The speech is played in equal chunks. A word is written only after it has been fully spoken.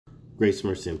Grace,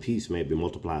 mercy, and peace may be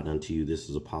multiplied unto you. This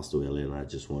is Apostle Elliot, and I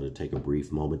just want to take a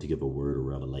brief moment to give a word of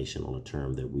revelation on a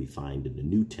term that we find in the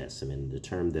New Testament. The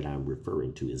term that I'm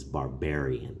referring to is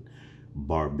barbarian.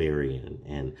 Barbarian.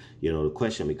 And, the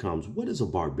question becomes, what is a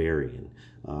barbarian?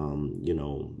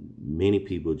 Many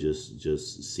people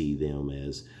just see them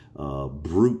as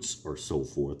brutes or so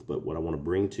forth. But what I want to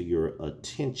bring to your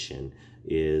attention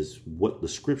is what the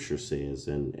scripture says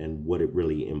and what it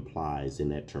really implies in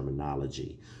that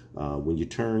terminology. When you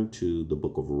turn to the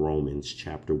book of Romans,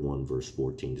 chapter 1, verse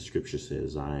 14, the scripture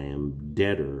says, I am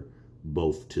debtor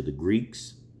both to the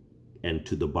Greeks and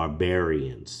to the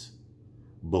barbarians,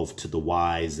 both to the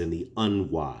wise and the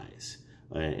unwise.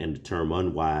 And the term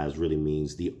unwise really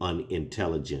means the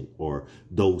unintelligent, or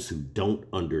those who don't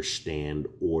understand,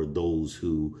 or those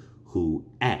who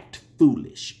act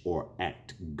foolish or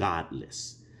act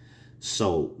godless.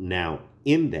 So now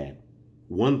in that,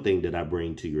 one thing that I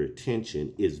bring to your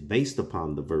attention is based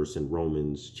upon the verse in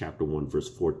Romans chapter 1, verse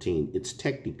 14. It's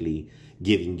technically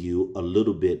giving you a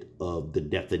little bit of the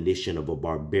definition of a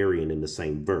barbarian in the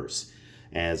same verse.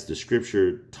 As the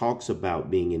scripture talks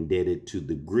about being indebted to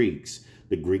the Greeks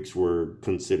were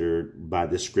considered by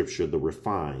the scripture the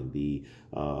refined, the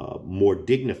more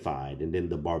dignified. And then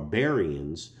the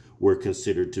barbarians were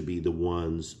considered to be the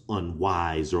ones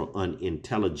unwise or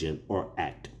unintelligent or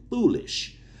act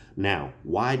foolish. Now,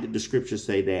 why did the scripture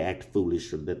say they act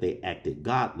foolish or that they acted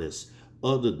godless?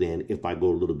 Other than, if I go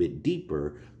a little bit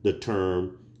deeper, the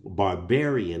term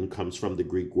barbarian comes from the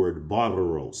Greek word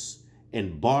barbaros.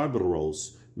 And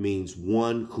barbaros means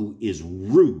one who is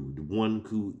rude, one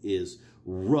who is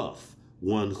rough,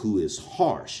 one who is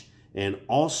harsh, and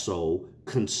also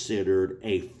considered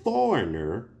a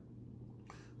foreigner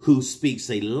who speaks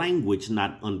a language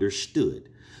not understood.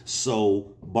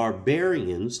 So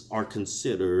barbarians are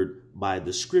considered by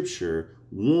the scripture,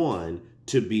 one,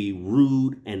 to be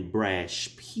rude and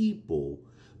brash people,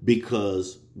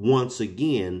 because once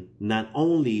again, not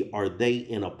only are they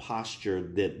in a posture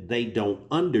that they don't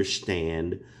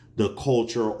understand the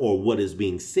culture or what is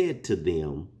being said to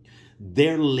them,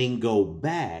 their lingo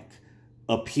back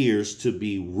appears to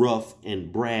be rough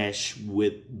and brash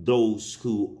with those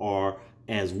who are,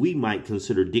 as we might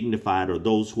consider, dignified, or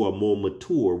those who are more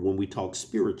mature when we talk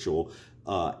spiritual.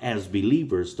 As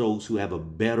believers, those who have a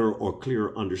better or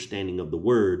clearer understanding of the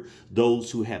word,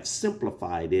 those who have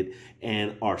simplified it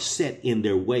and are set in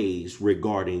their ways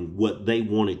regarding what they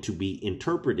want it to be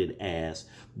interpreted as,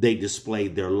 they display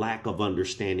their lack of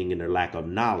understanding and their lack of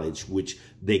knowledge, which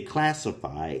they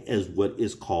classify as what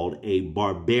is called a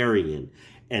barbarian.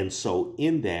 And so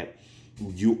in that,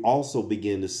 you also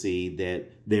begin to see that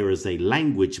there is a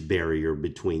language barrier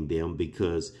between them,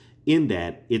 because in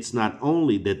that, it's not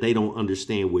only that they don't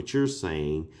understand what you're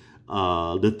saying.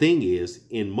 The thing is,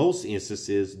 in most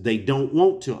instances, they don't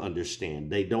want to understand.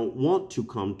 They don't want to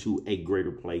come to a greater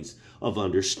place of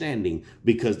understanding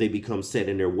because they become set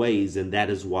in their ways. And that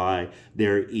is why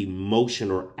their emotion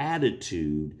or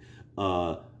attitude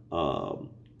kind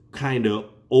of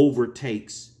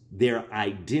overtakes their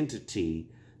identity,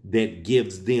 that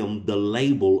gives them the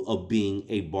label of being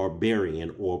a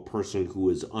barbarian, or a person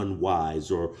who is unwise,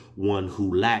 or one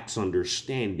who lacks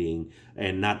understanding,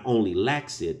 and not only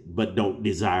lacks it, but don't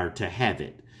desire to have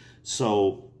it.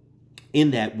 So in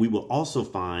that, we will also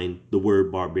find the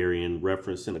word barbarian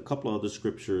referenced in a couple of other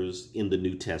scriptures in the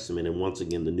New Testament. And once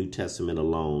again, the New Testament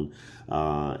alone,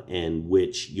 in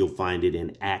which you'll find it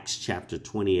in Acts chapter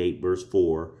 28, verse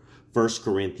 4, 1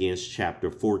 Corinthians chapter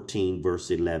 14,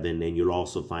 verse 11, and you'll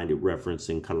also find it referenced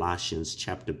in Colossians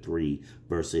chapter 3,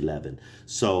 verse 11.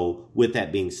 So with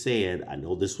that being said, I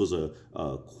know this was a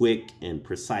quick and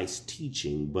precise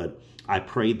teaching, but I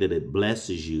pray that it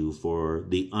blesses you for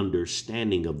the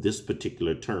understanding of this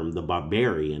particular term, the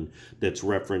barbarian, that's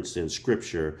referenced in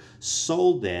scripture,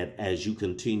 so that as you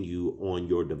continue on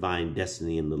your divine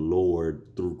destiny in the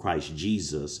Lord through Christ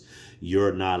Jesus,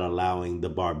 you're not allowing the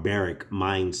barbaric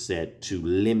mindset to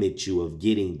limit you of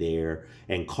getting there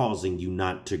and causing you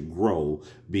not to grow,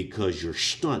 because you're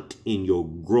stunt in your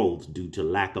growth due to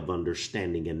lack of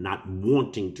understanding and not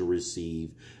wanting to receive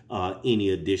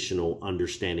any additional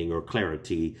understanding or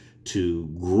clarity to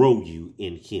grow you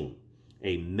in him.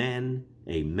 Amen,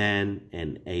 amen,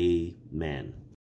 and amen.